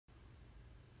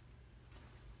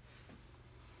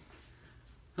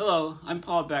Hello, I'm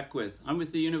Paul Beckwith. I'm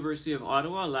with the University of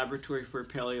Ottawa, Laboratory for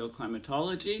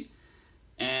Paleoclimatology,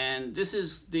 and this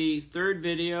is the third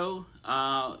video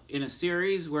in a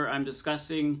series where I'm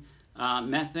discussing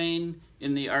methane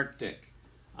in the Arctic.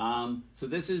 So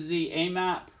this is the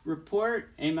AMAP report,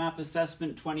 AMAP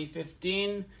Assessment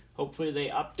 2015. Hopefully they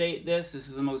update this. This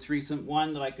is the most recent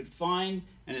one that I could find,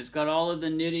 and it's got all of the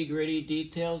nitty-gritty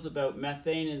details about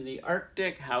methane in the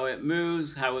Arctic, how it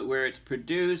moves, where it's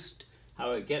produced,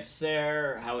 how it gets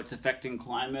there, how it's affecting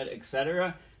climate,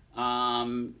 etc. How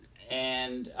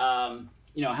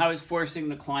it's forcing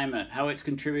the climate, how it's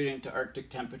contributing to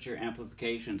Arctic temperature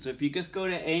amplification. So if you just go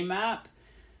to AMAP,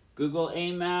 Google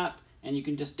AMAP, and you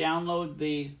can just download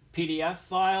the PDF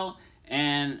file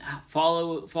and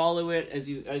follow it as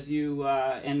you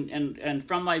and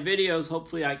from my videos,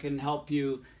 hopefully I can help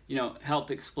you, help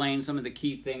explain some of the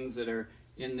key things that are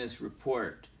in this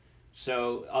report.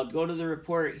 So I'll go to the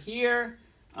report here.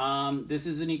 This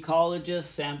is an ecologist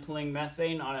sampling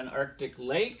methane on an Arctic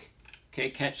lake,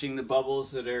 catching the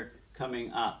bubbles that are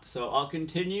coming up. So I'll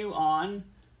continue on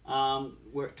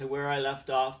to where I left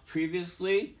off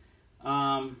previously,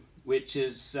 which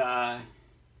is,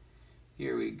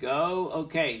 here we go.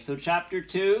 Okay, so Chapter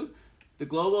 2, the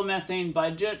global methane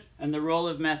budget and the role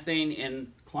of methane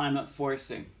in climate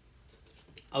forcing.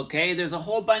 Okay, there's a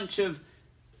whole bunch of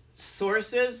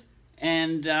sources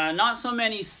and not so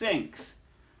many sinks,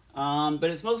 but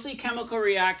it's mostly chemical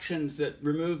reactions that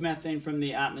remove methane from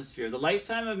the atmosphere. The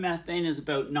lifetime of methane is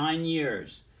about 9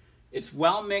 years. It's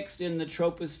well mixed in the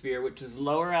troposphere, which is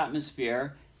lower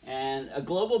atmosphere, and a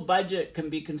global budget can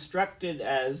be constructed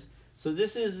as, so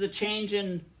this is the change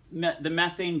in the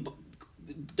methane,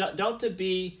 delta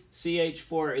B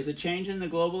CH4 is a change in the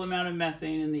global amount of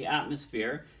methane in the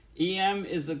atmosphere. EM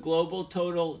is the global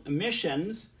total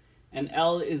emissions, and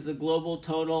L is the global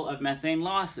total of methane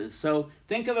losses. So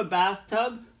think of a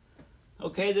bathtub.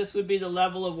 Okay, this would be the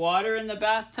level of water in the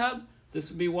bathtub. This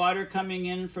would be water coming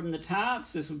in from the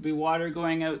taps. This would be water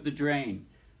going out the drain.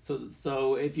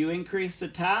 So if you increase the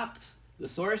taps, the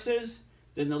sources,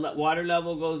 then the water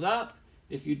level goes up.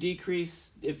 If you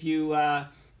decrease the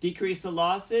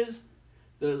losses,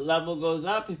 the level goes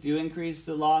up. If you increase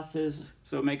the losses,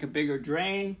 so make a bigger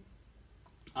drain,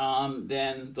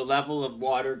 then the level of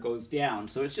water goes down.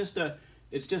 So it's just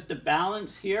a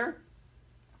balance here.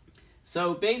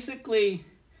 So basically,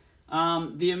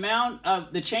 the amount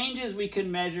of the changes we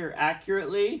can measure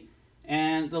accurately,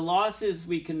 and the losses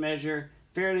we can measure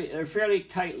fairly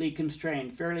tightly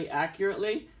constrained, fairly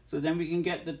accurately. So then we can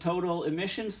get the total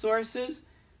emission sources,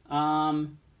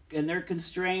 and they're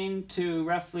constrained to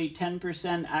roughly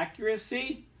 10%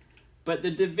 accuracy. But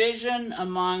the division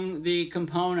among the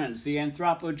components, the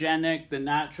anthropogenic, the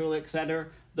natural, etc.,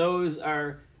 those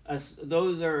are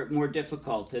more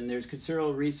difficult, and there's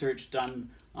considerable research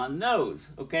done on those.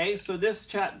 Okay, so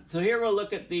here we'll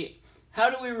look at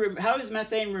how is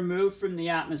methane removed from the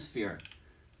atmosphere?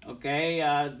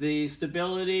 Okay, the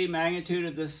stability, magnitude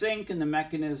of the sink, and the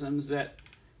mechanisms that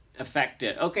affect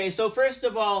it. Okay, so first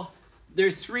of all,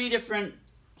 there's three different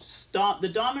the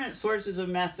dominant sources of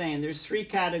methane. There's three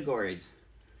categories: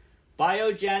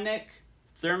 biogenic,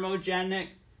 thermogenic,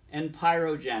 and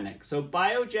pyrogenic. So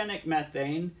biogenic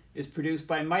methane is produced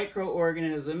by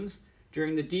microorganisms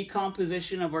during the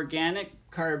decomposition of organic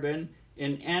carbon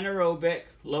in anaerobic,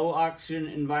 low oxygen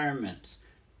environments.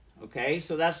 Okay,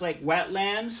 so that's like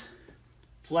wetlands,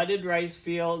 flooded rice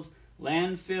fields,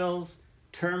 landfills,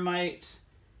 termites,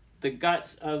 the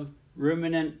guts of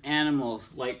ruminant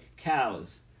animals like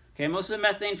cows. Okay, most of the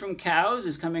methane from cows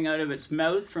is coming out of its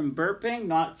mouth from burping,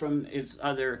 not from its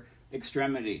other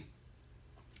extremity,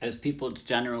 as people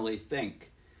generally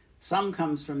think. Some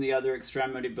comes from the other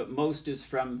extremity, but most is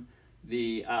from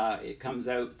it comes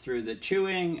out through the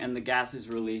chewing, and the gas is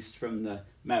released from the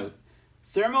mouth.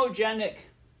 Thermogenic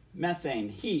methane,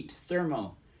 heat,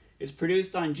 thermo, is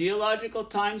produced on geological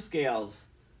timescales.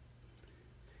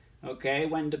 Okay,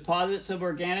 when deposits of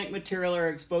organic material are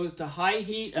exposed to high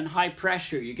heat and high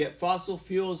pressure, you get fossil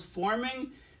fuels forming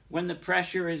when the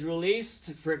pressure is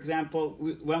released. For example,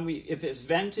 if it's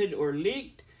vented or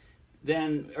leaked,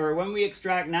 or when we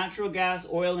extract natural gas,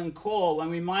 oil, and coal,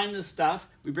 when we mine the stuff,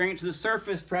 we bring it to the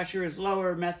surface, pressure is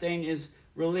lower, methane is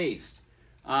released.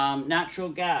 Natural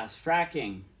gas,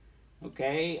 fracking.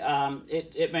 Okay,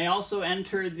 it may also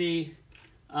enter the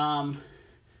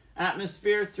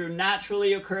atmosphere through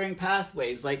naturally occurring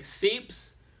pathways like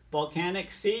seeps, volcanic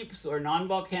seeps or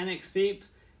non-volcanic seeps,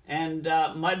 and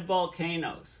mud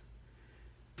volcanoes.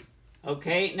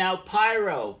 Okay, now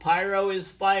pyro is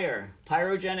fire.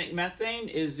 Pyrogenic methane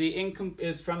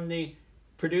is from the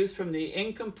produced from the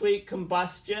incomplete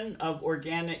combustion of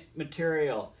organic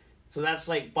material. So that's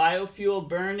like biofuel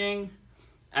burning,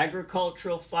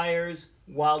 agricultural fires,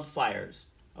 wildfires,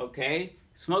 okay?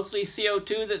 It's mostly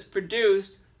CO2 that's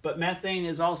produced, but methane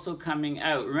is also coming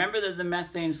out. Remember that the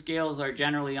methane scales are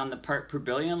generally on the part per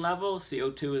billion level.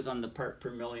 CO2 is on the part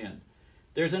per million.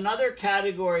 There's another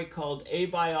category called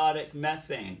abiotic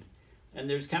methane, and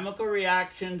there's chemical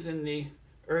reactions in the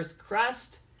Earth's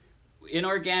crust.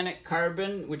 Inorganic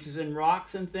carbon, which is in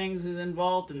rocks and things, is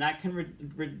involved, and that can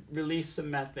release some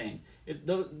methane.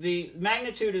 The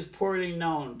magnitude is poorly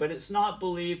known, but it's not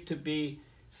believed to be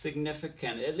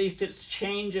significant. At least its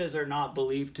changes are not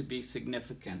believed to be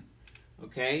significant.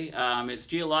 Okay, it's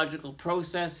geological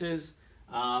processes,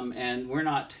 and we're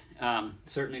not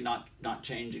certainly not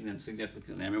changing them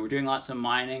significantly. I mean, we're doing lots of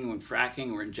mining, we're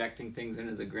fracking, we're injecting things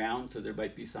into the ground, so there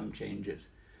might be some changes.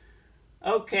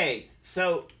 Okay,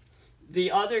 so the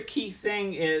other key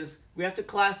thing is we have to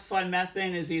classify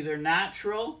methane as either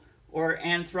natural or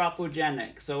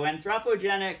anthropogenic. So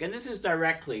anthropogenic, and this is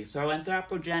directly, so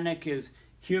anthropogenic is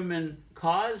human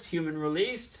caused, human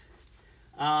released,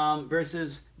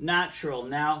 versus natural.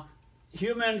 Now,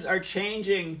 humans are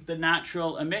changing the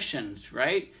natural emissions,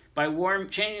 right? By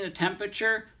changing the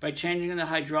temperature, by changing the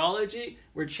hydrology,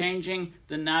 we're changing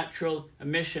the natural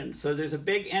emissions. So there's a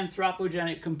big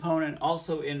anthropogenic component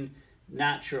also in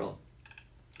natural.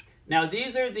 Now,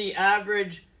 these are the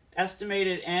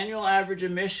estimated annual average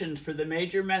emissions for the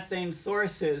major methane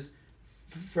sources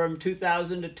from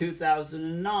 2000 to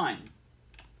 2009.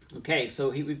 Okay, so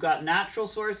we've got natural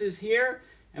sources here,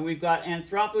 and we've got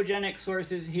anthropogenic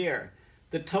sources here.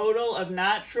 The total of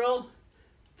natural,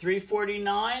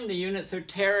 349, the units are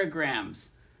teragrams.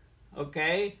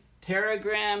 Okay,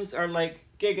 teragrams are like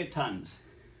gigatons.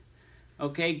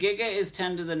 Okay, giga is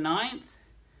 10 to the 9th.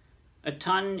 A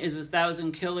ton is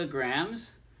 1,000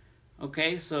 kilograms.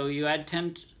 Okay, so you add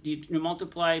 10, you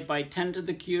multiply by 10 to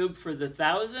the cube for the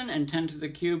 1,000 and 10 to the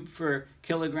cube for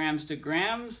kilograms to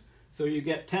grams. So you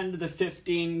get 10 to the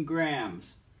 15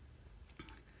 grams.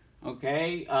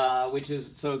 Okay, which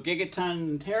is, so gigaton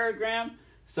and teragram.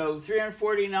 So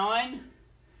 349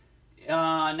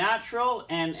 natural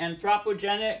and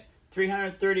anthropogenic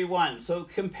 331. So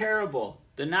comparable.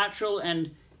 The natural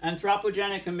and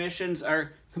anthropogenic emissions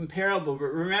are comparable,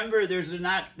 but remember if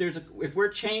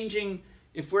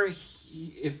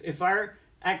our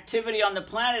activity on the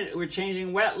planet, we're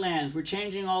changing wetlands, we're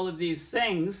changing all of these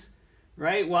things,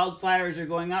 right? Wildfires are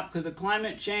going up because of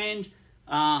climate change.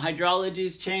 Hydrology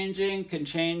is changing, can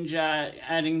change,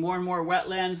 adding more and more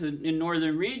wetlands in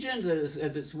northern regions as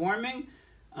it's warming.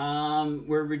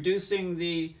 We're reducing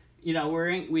the,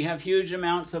 we have huge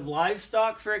amounts of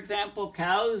livestock, for example,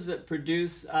 cows that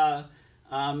produce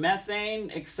methane,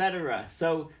 etc.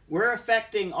 So we're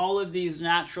affecting all of these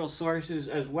natural sources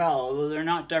as well, although they're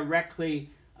not directly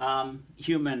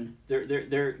human.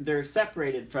 They're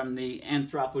separated from the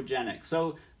anthropogenic.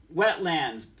 So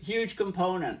wetlands, huge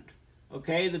component.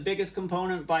 Okay, the biggest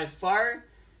component by far,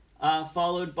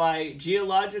 followed by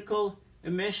geological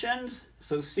emissions,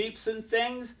 so seeps and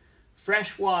things,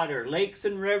 fresh water, lakes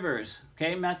and rivers.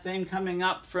 Okay, methane coming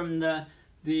up from the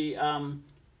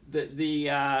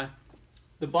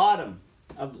bottom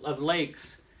of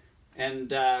lakes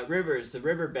and rivers, the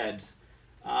riverbeds.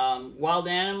 Wild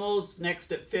animals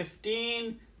next at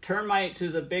 15. Termites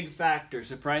is a big factor,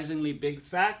 surprisingly big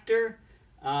factor.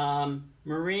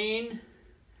 Marine.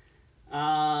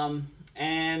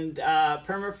 And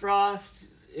permafrost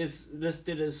is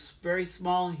listed as very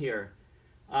small here.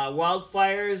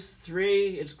 Wildfires,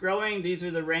 3, it's growing. These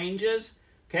are the ranges,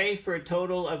 okay, for a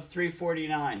total of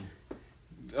 349.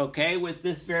 Okay, with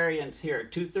this variance here,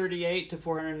 238 to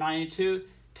 492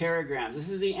 teragrams. This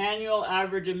is the annual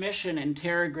average emission in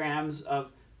teragrams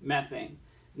of methane.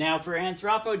 Now for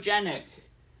anthropogenic,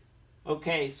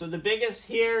 okay, so the biggest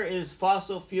here is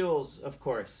fossil fuels, of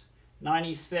course,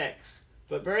 96.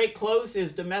 But very close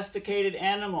is domesticated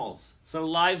animals, so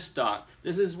livestock.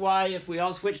 This is why if we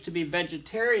all switch to be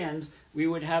vegetarians, we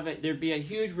would have there'd be a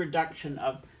huge reduction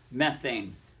of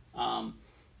methane, of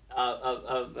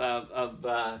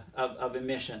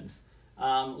emissions.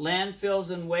 Landfills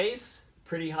and wastes,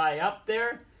 pretty high up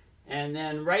there. And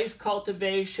then rice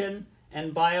cultivation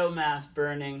and biomass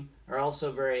burning are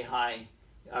also very high.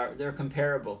 They're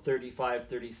comparable, 35,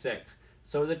 36.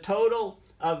 So the total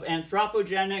of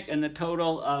anthropogenic and the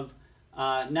total of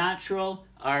natural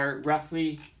are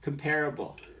roughly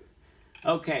comparable.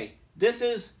 Okay, this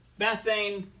is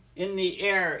methane in the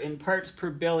air in parts per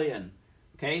billion.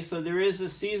 Okay, so there is a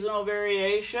seasonal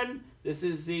variation. This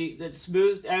is that's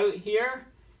smoothed out here,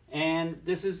 and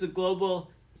this is the global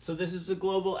So this is the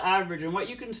global average. And what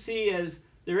you can see is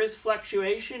there is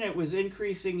fluctuation. It was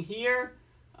increasing here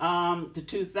to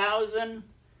 2000.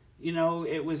 You know,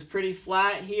 it was pretty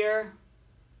flat here.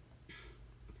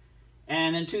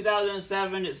 And in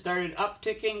 2007, it started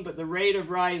upticking, but the rate of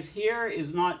rise here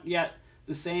is not yet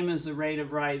the same as the rate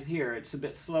of rise here. It's a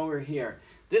bit slower here.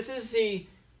 This is the,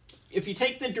 if you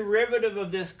take the derivative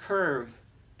of this curve,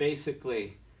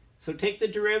 basically, so take the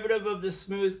derivative of the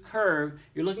smooth curve,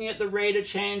 you're looking at the rate of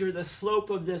change or the slope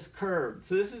of this curve.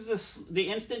 So this is the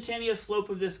instantaneous slope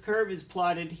of this curve is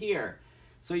plotted here.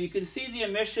 So you can see the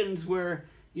emissions were,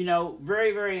 you know,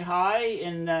 very, very high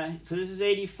in the, so this is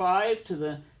 85 to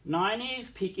the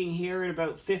 90s, peaking here at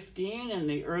about 15 in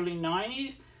the early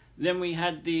 90s. Then we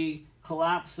had the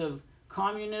collapse of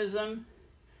communism,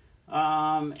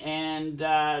 and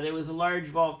there was a large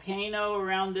volcano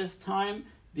around this time.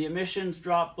 The emissions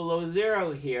dropped below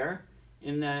zero here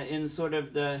in sort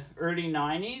of the early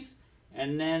 90s,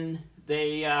 and then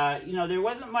they, you know, there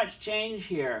wasn't much change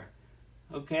here.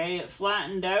 Okay, it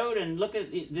flattened out, and look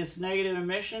at this negative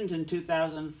emissions in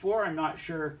 2004. I'm not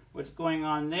sure what's going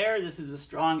on there. This is a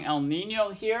strong El Nino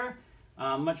here.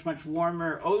 Much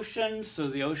warmer oceans, so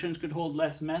the oceans could hold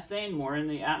less methane, more in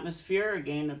the atmosphere.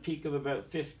 Again, a peak of about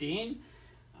 15.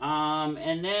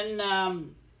 And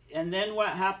then what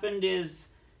happened is,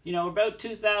 you know, about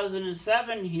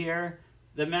 2007 here,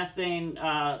 the methane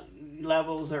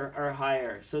levels are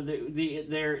higher. So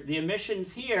the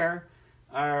emissions here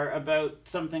are about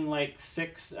something like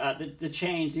 6,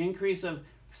 the increase of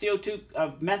CO2,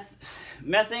 of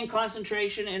methane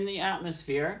concentration in the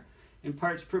atmosphere in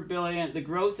parts per billion, the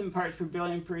growth in parts per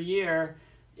billion per year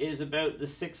is about the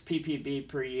 6 ppb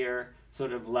per year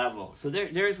sort of level. So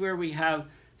there's where we have,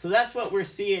 so that's what we're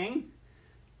seeing.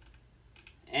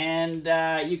 And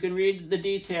you can read the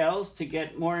details to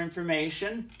get more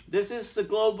information. This is the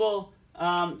global,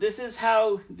 this is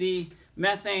how the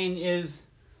methane is.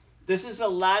 This is a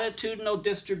latitudinal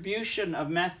distribution of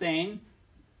methane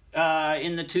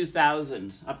in the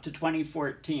 2000s up to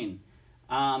 2014.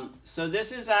 So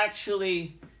this is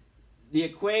actually the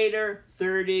equator,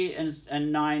 30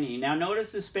 and 90. Now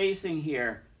notice the spacing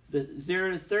here. The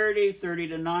 0 to 30, 30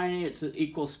 to 90, it's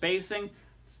equal spacing.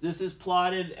 This is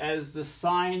plotted as the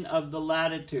sine of the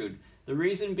latitude. The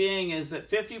reason being is that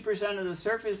 50% of the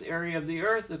surface area of the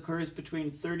Earth occurs between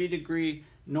 30 degrees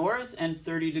north and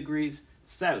 30 degrees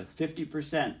south,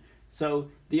 50%. So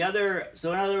in other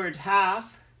words,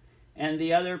 half, and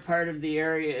the other part of the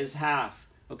area is half.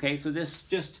 Okay, so this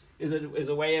just is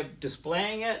a way of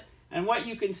displaying it. And what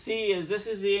you can see is this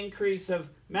is the increase of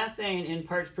methane in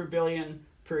parts per billion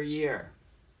per year.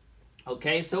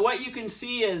 Okay, so what you can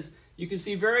see is, you can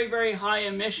see very, very high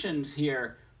emissions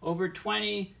here, over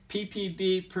 20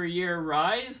 ppb per year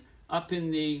rise up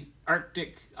in the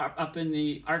Arctic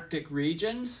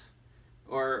regions,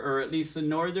 or at least the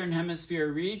northern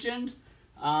hemisphere regions.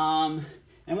 And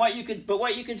what you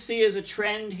can see is a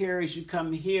trend here as you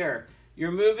come here.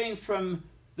 You're moving from,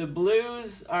 the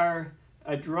blues are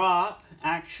a drop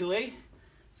actually,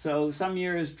 so some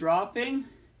years dropping,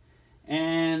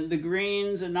 and the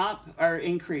greens and up are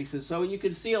increases. So you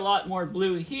can see a lot more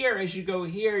blue here. As you go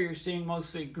here, you're seeing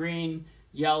mostly green,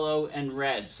 yellow, and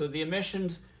red. So the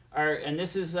emissions are, and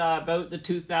this is about the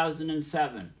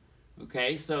 2007.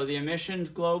 Okay, so the emissions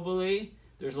globally,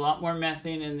 there's a lot more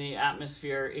methane in the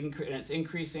atmosphere, and it's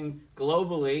increasing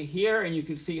globally here, and you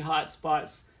can see hot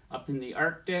spots up in the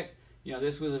Arctic. You know,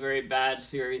 this was a very bad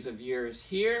series of years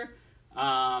here.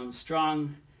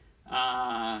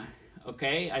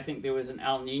 Okay, I think there was an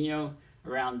El Nino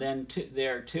around then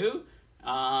there too.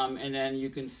 And then you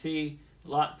can see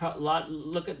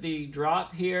look at the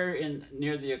drop here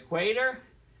near the equator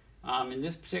in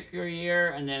this particular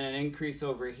year, and then an increase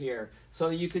over here. So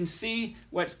you can see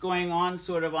what's going on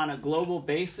sort of on a global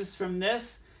basis from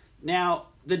this. Now,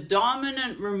 the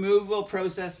dominant removal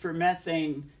process for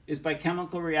methane is by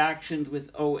chemical reactions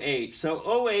with OH. So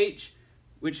OH,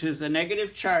 which is a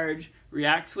negative charge,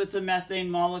 reacts with the methane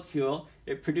molecule.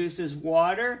 It produces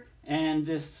water and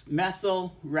this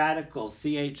methyl radical,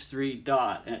 CH3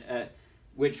 dot,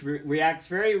 which reacts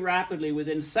very rapidly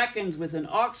within seconds with an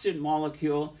oxygen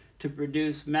molecule to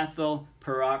produce methyl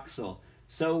peroxyl.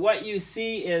 So what you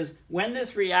see is when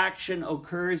this reaction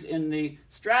occurs in the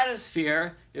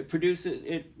stratosphere,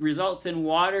 it results in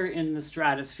water in the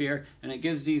stratosphere, and it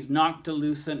gives these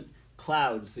noctilucent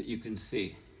clouds that you can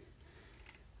see.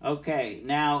 Okay,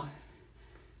 now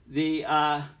the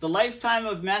lifetime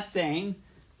of methane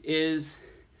is,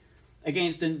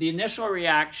 against the initial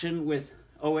reaction with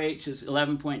OH is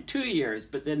 11.2 years,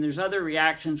 but then there's other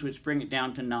reactions which bring it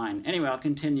down to 9. Anyway, I'll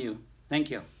continue.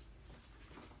 Thank you.